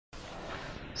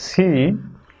See,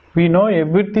 we know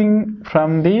everything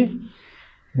from the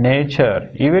nature.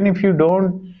 Even if you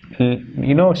don't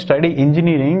study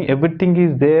engineering, everything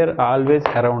is there always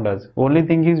around us. Only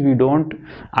thing is we don't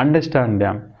understand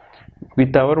them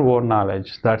with our own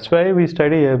knowledge. That's why we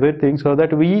study everything, so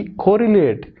that we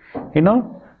correlate.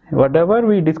 Whatever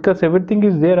we discuss, everything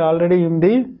is there already in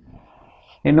the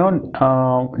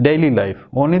daily life.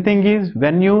 Only thing is,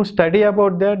 when you study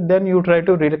about that, then you try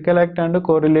to recollect and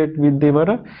correlate with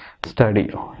your study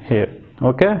here.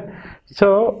 Okay,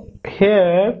 so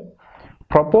here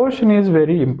proportion is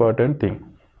very important thing.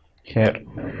 Here,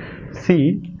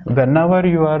 see, whenever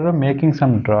you are making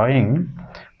some drawing,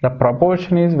 the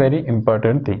proportion is very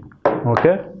important thing.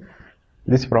 Okay,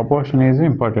 this proportion is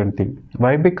important thing.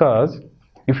 Why? Because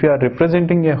if you are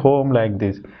representing a home like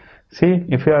this, see,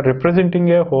 if you are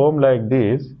representing a home like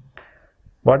this,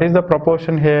 what is the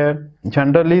proportion here?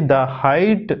 Generally, the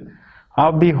height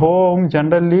of the home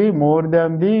generally more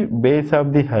than the base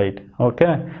of the height.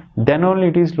 Okay, then only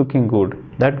it is looking good.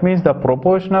 That means the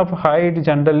proportion of height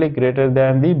generally greater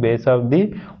than the base of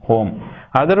the home.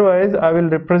 Otherwise, I will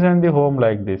represent the home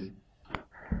like this.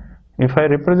 If I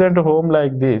represent a home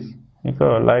like this,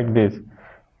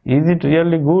 is it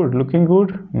really good? Looking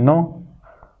good? No.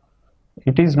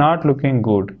 It is not looking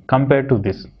good compared to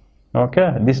this.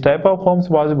 Okay, this type of homes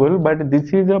possible, but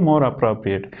this is a more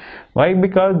appropriate. Why?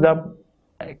 Because the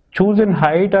chosen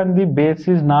height and the base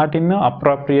is not in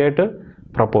appropriate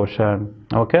proportion.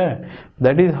 Okay,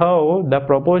 that is how the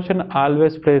proportion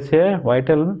always plays a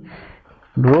vital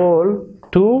role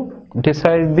to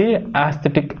decide the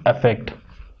aesthetic effect.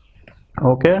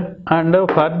 Okay, and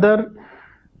further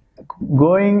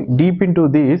going deep into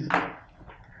this,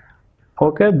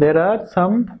 okay, there are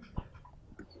some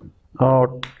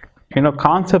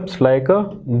concepts like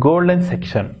a golden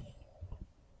section.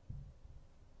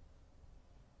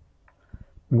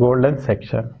 Golden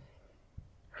section.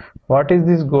 What is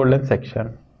this golden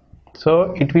section?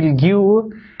 So it will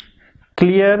give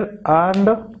clear and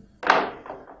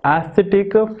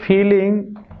aesthetic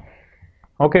feeling.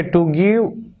 Okay, to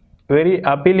give very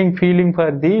appealing feeling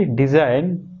for the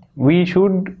design, we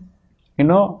should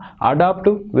adopt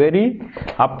very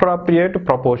appropriate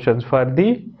proportions for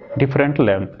the different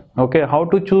length. Okay, how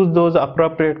to choose those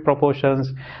appropriate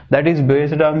proportions? That is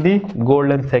based on the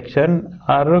golden section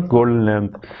or golden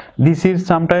length. This is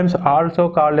sometimes also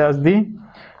called as the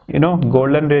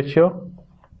golden ratio.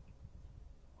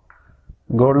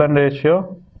 Golden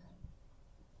ratio,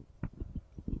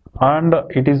 and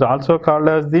it is also called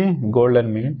as the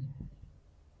golden mean.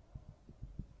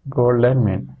 Golden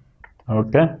mean.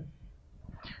 Okay,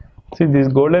 see, this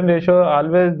golden ratio,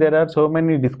 always there are so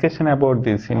many discussion about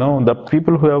this. The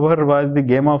people who ever watched the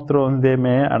Game of Thrones, they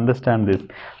may understand this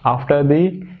after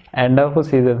the end of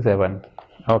season 7.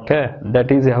 Okay,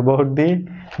 that is about the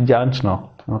Jon Snow.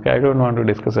 Okay, I don't want to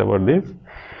discuss about this.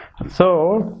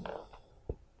 So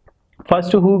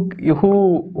first, who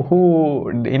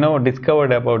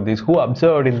discovered about this, who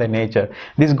observed in the nature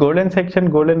this golden section,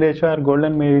 golden ratio or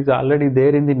golden mean is already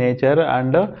there in the nature,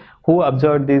 and who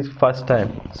observed this first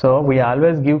time? So we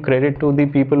always give credit to the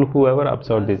people who ever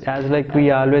observed this, as like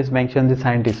we always mention the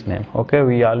scientist name. Okay,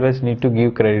 we always need to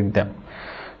give credit them.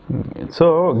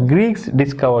 So Greeks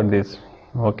discovered this.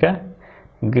 Okay,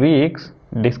 Greeks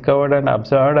discovered and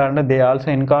observed, and they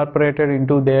also incorporated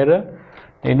into their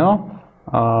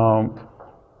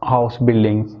house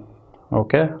buildings.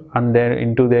 Okay, and their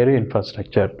into their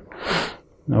infrastructure.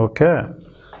 Okay,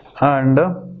 and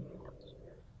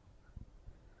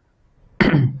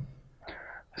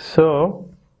so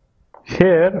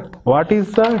here, what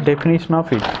is the definition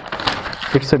of it?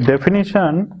 It's a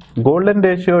definition. Golden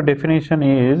ratio definition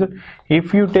is,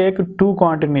 if you take two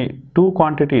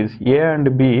quantities A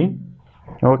and B,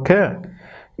 okay,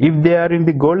 if they are in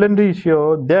the golden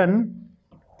ratio, then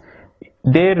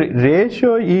their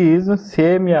ratio is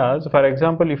same as, for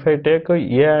example, if I take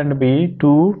A and B,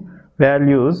 two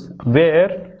values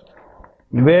where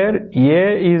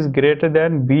A is greater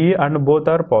than B and both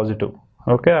are positive.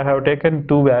 Okay, I have taken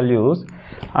two values,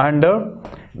 and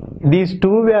these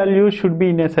two values should be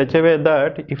in such a way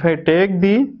that if I take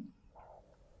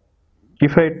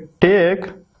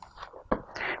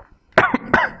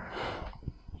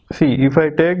see, if I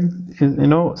take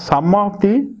sum of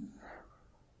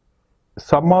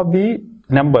the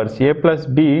numbers A plus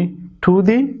B to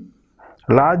the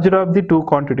larger of the two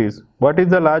quantities. What is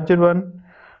the larger one?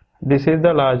 This is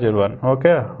the larger one.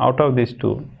 Okay, out of these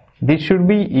two, this should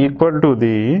be equal to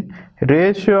the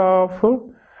ratio of,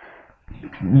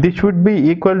 this should be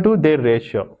equal to their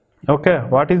ratio. Okay,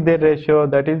 what is their ratio?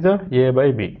 That is A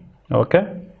by B. Okay,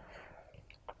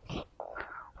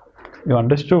 You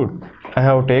understood? I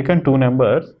have taken two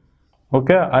numbers.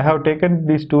 Okay, I have taken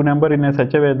these two numbers in a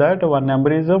such a way that one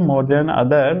number is more than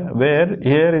other, where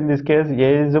here in this case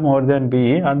A is more than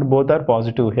B and both are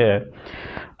positive here.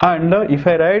 And if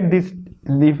I write these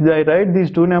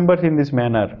two numbers in this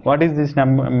manner, what is this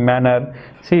manner?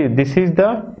 See, this is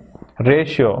the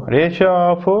ratio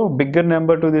of a bigger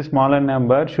number to the smaller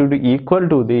number should equal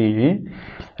to the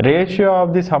ratio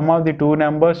of the sum of the two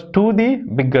numbers to the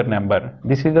bigger number.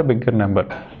 This is the bigger number.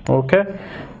 Okay,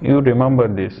 you remember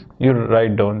this, you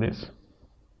write down this.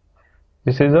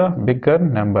 This is a bigger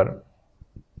number.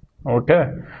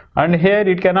 Okay, and here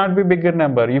it cannot be bigger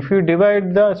number. If you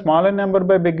divide the smaller number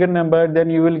by bigger number, then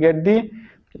you will get the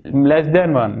less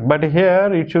than 1, but here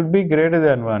it should be greater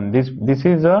than 1. This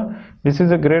is a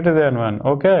greater than 1.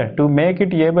 Okay, to make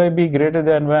it A by B greater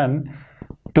than 1,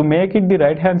 to make it the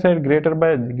right hand side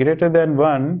greater than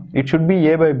 1, it should be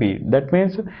A by B. That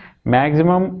means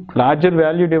maximum larger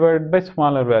value divided by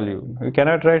smaller value. You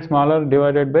cannot write smaller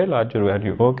divided by larger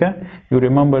value. Okay, you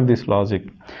remember this logic.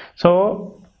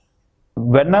 So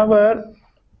whenever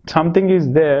something is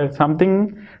there, some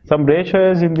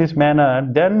ratio is in this manner,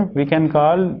 then we can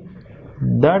call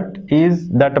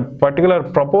that a particular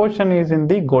proportion is in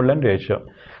the golden ratio.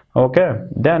 Okay,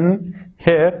 then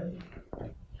here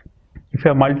if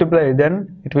you multiply,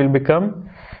 then it will become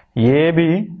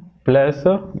AB plus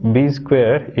B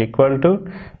square equal to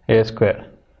A square.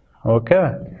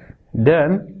 Okay,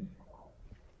 then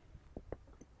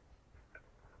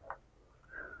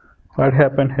what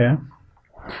happened here?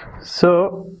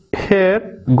 So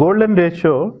here golden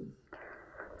ratio,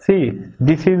 see,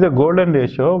 this is the golden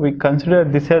ratio. We consider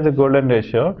this as a golden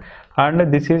ratio,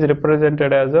 and this is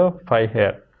represented as a phi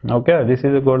here. Okay, this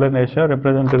is a golden ratio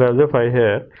represented as a phi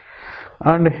here.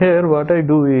 And here what I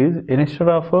do is, instead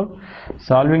of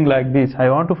solving like this, I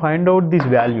want to find out this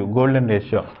value golden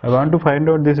ratio. I want to find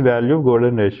out this value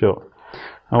golden ratio.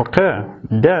 Okay,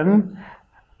 then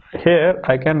here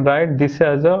I can write this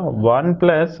as a 1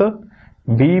 plus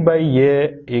B by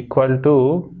A equal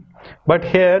to, but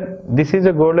here this is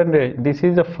a golden ratio, this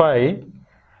is a phi,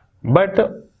 but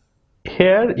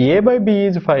here A by B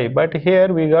is phi, but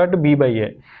here we got B by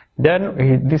A.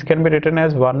 Then this can be written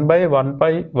as 1 by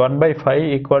phi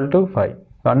equal to phi.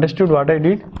 Understood what I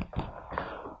did?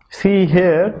 See,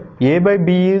 here A by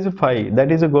B is phi,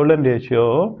 that is a golden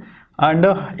ratio, and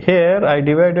here I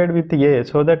divided with A,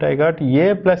 so that I got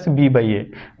A plus B by A.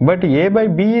 But A by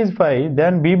B is phi,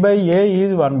 then B by A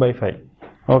is 1 by phi.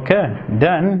 Okay,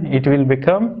 then it will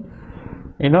become,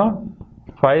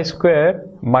 phi square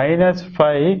minus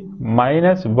phi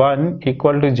minus 1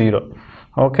 equal to 0.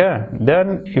 Okay,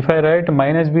 then if I write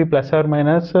minus B plus or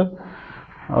minus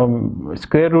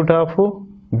square root of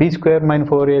B square minus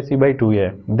 4AC by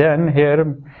 2A, then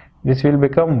here this will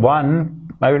become 1.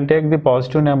 I will take the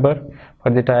positive number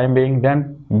for the time being.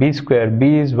 Then B square,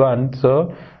 B is 1,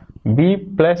 so B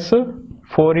plus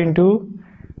 4 into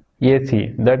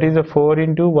AC, that is a 4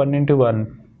 into 1 into 1,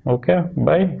 okay,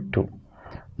 by 2.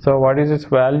 So what is its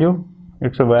value?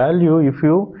 It's a value, if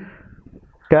you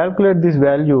calculate this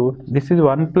value, this is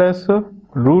 1 plus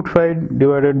root 5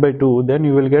 divided by 2, then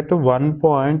you will get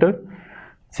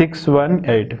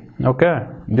 1.618. okay,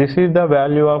 this is the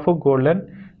value of a golden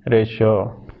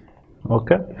ratio.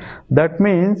 Okay, that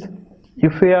means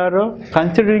if we are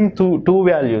considering two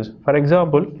values, for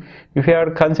example, if we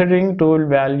are considering two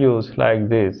values like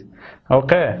this,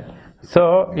 okay,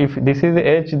 so if this is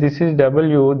H, this is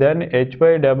W, then H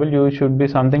by W should be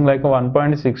something like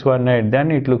 1.618,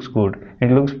 then it looks good, it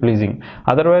looks pleasing.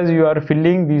 Otherwise you are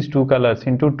filling these two colors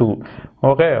into two.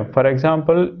 Okay, for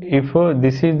example, if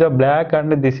this is the black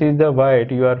and this is the white,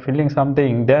 you are filling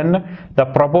something, then the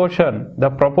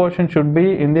proportion should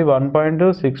be in the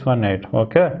 1.618.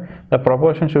 okay, the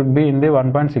proportion should be in the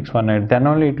 1.618, then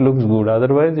only it looks good,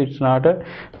 otherwise it's not a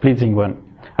pleasing one.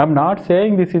 I'm not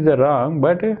saying this is a wrong,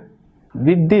 but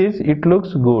with this it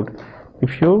looks good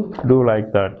if you do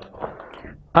like that.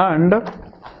 And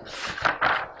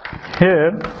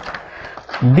here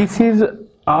this is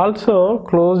also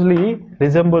closely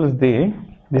resembles the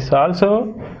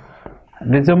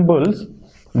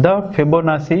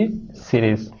Fibonacci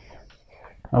series.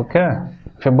 Okay,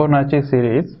 Fibonacci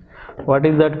series. What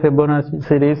is that Fibonacci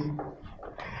series?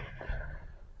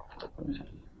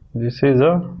 This is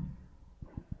a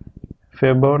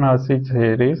Fibonacci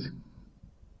series.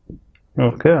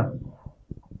 Okay,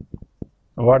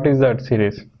 what is that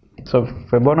series? So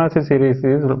Fibonacci series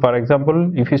is, for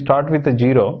example, if you start with a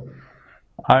 0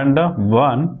 and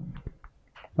 1,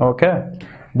 okay,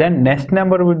 then next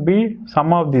number would be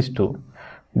sum of these two.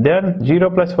 then 0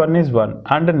 plus 1 is 1,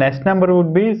 and the next number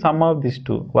would be sum of these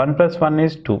two. 1 plus 1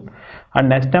 is 2, and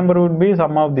next number would be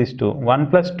sum of these two. 1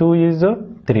 plus 2 is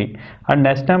 3, and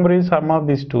next number is sum of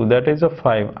these two, that is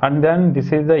 5, and then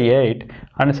this is the 8,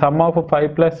 and sum of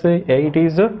 5 plus 8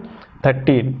 is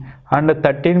 13, and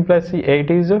 13 plus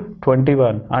 8 is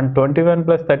 21, and 21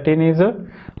 plus 13 is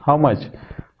how much?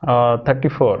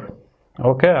 34.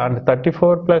 Okay, and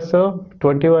 34 plus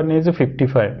 21 is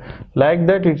 55. Like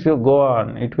that it will go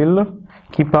on, it will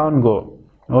keep on go.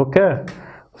 Okay,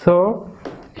 so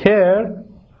here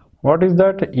what is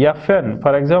that? Fn,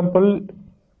 for example,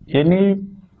 any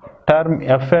term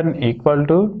Fn equal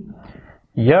to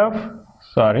f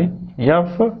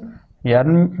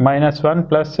n minus 1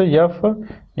 plus f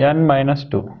n minus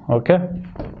 2. Okay,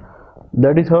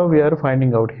 that is how we are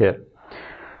finding out here.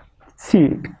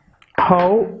 See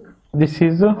how this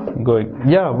is going.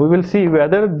 Yeah, we will see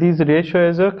whether this ratio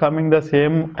is coming the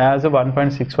same as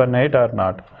 1.618 or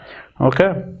not.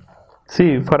 Okay,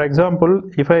 see, for example,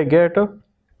 if I get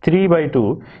 3 by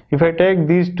 2, if I take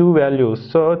these two values,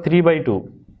 so 3 by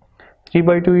 2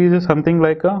 is something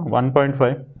like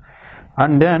 1.5,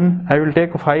 and then I will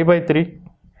take 5 by 3.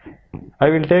 I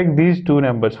will take these two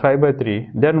numbers, 5 by 3.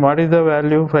 Then what is the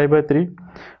value 5 by 3?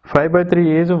 5 by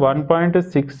 3 is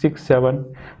 1.667,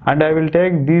 and I will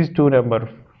take these two numbers,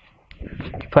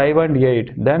 5 and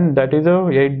 8. Then that is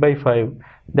 8 by 5.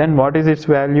 Then what is its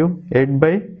value? 8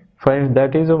 by 5,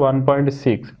 that is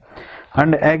 1.6.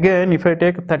 And again, if I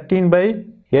take 13 by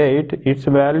 8, its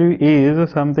value is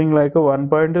something like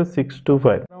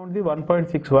 1.625. Around the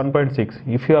 1.6.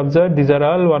 If you observe, these are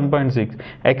all 1.6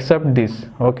 except this.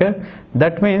 Okay,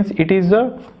 that means it is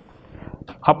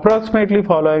approximately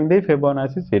following the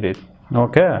Fibonacci series.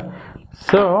 Okay,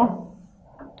 so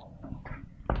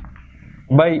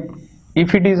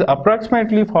if it is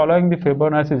approximately following the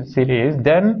Fibonacci series,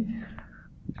 then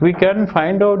we can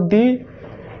find out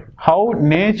how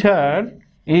nature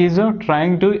is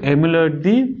trying to emulate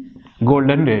the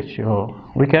golden ratio.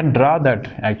 We can draw that,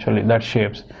 actually, that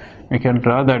shapes. We can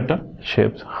draw that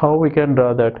shapes. How we can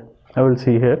draw that? I will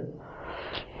see here.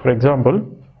 For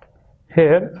example,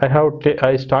 here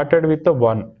I started with the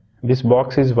 1. This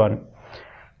box is 1,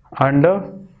 and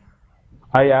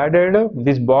I added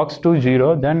this box to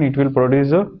 0. Then it will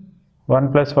produce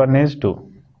 1 plus 1 is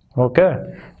 2. Okay,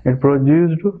 it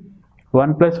produced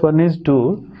 1 plus 1 is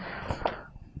 2.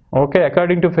 Okay,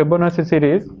 according to Fibonacci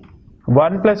series,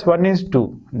 1 plus 1 is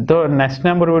 2. The next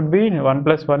number would be 1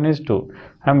 plus 1 is 2.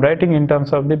 I am writing in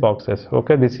terms of the boxes.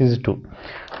 Okay, this is 2.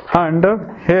 And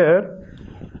here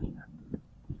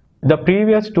the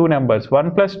previous two numbers,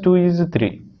 1 plus 2 is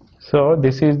 3. So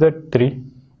this is the 3.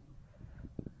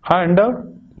 And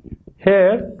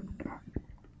here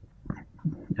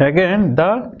again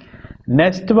the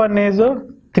next one is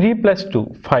 3 plus 2,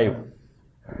 5.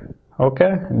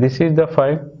 Okay, this is the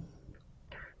 5.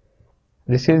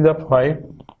 This is the 5.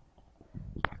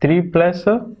 3 plus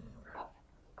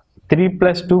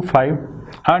 2, 5.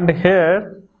 And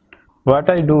here what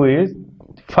I do is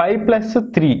 5 plus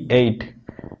 3, 8.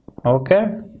 Okay,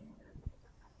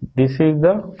 this is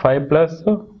the 5 plus,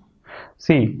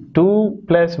 see, 2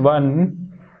 plus 1,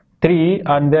 3,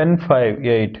 and then 5,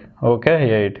 8.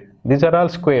 Okay, 8. These are all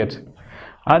squares.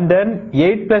 And then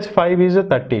 8 plus 5 is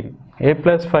 13. 8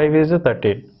 plus 5 is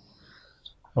 13.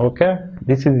 Okay,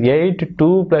 this is 8,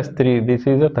 2 plus 3, this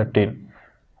is 13.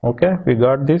 Okay, we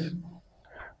got this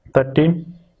 13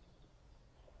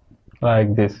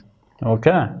 like this.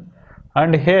 Okay,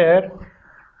 and here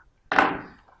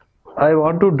I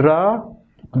want to draw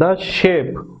the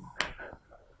shape.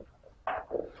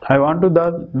 I want to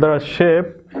the shape,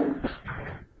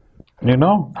 you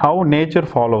know, how nature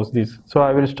follows this. So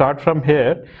I will start from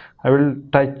here. I will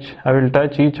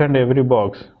touch each and every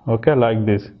box. Okay, like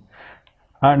this.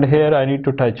 And here I need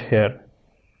to touch here.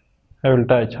 I will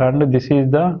touch, and this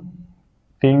is the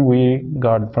thing we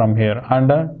got from here.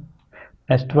 And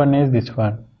next one is this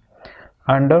one,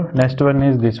 and next one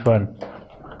is this one.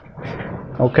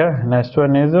 Okay, next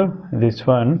one is this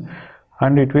one,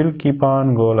 and it will keep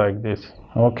on go like this.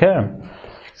 Okay,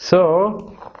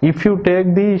 so if you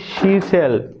take the she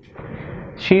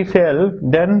cell,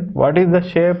 then what is the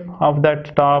shape of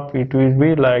that top? It will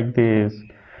be like this.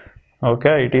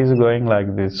 Okay, it is going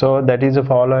like this. So that is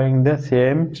following the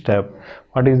same step.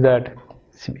 What is that?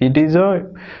 It is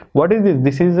what is this?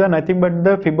 This is nothing but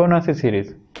the Fibonacci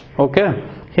series. Okay,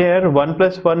 here 1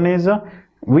 plus 1 is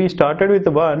we started with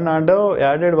 1 and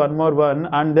added one more 1,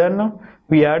 and then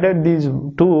we added these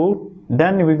 2,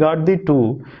 then we got the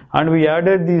 2, and we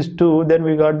added these 2, then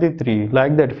we got the 3,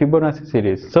 like that Fibonacci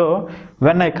series. So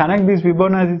when I connect this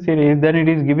Fibonacci series, then it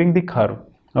is giving the curve.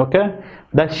 Okay,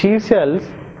 the shear cells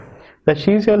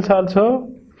also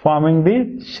forming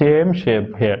the same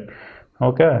shape here.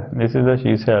 Okay, this is the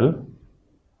shear cell.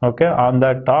 Okay, on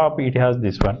the top it has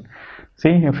this one. See,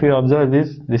 if you observe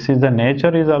this, this is the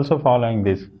nature is also following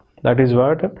this. That is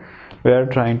what we are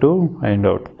trying to find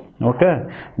out. Okay,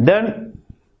 then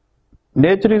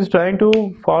nature is trying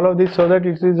to follow this so that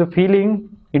it is a feeling,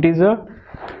 it is a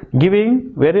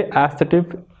giving very aesthetic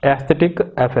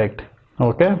effect.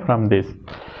 Okay, from this.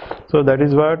 So that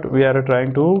is what we are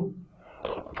trying to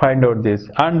find out this.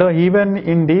 And even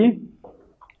in the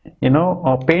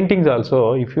paintings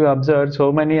also, if you observe,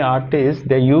 so many artists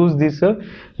they use this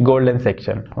golden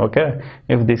section. Okay,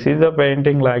 if this is a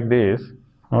painting like this,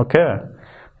 okay,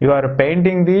 you are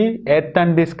painting the earth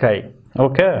and the sky.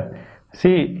 Okay,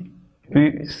 see,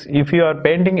 if you are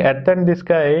painting earth and the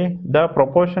sky, the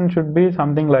proportion should be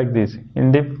something like this,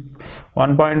 in the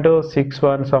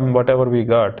 1.61 some whatever we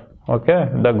got. Okay,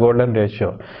 the golden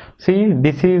ratio. See,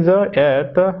 this is a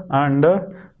earth and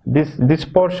this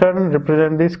portion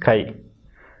represent the sky.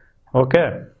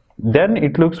 Okay, then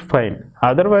it looks fine.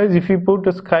 Otherwise, if you put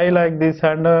a sky like this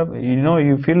and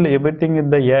you fill everything in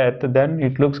the earth, then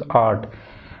it looks odd.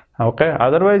 Okay,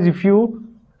 otherwise if you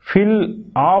fill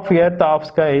half earth, half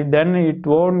sky, then it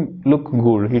won't look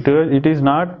good. It is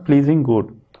not pleasing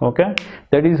good. Okay,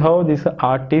 that is how this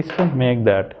artist make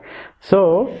that.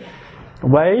 So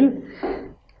while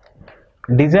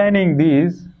designing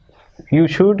these, you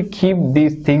should keep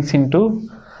these things into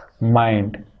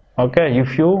mind. Okay,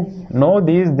 if you know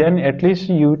these, then at least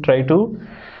you try to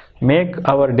make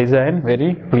our design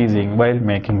very pleasing while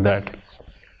making that.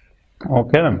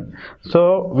 Okay,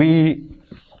 so we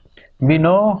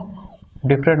know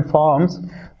different forms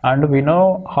and we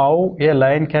know how a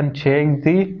line can change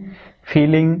the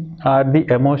feeling or the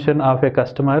emotion of a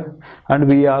customer, and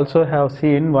we also have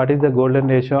seen what is the golden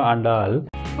ratio and all.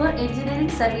 For engineering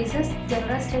services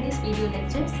general studies video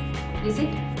lectures,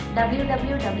 visit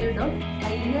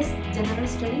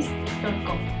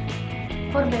www.iesgeneralstudies.com.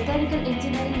 For mechanical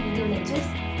engineering video lectures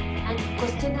and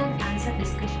question and answer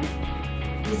discussion,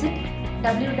 visit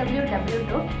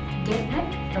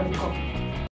www.getnet.com.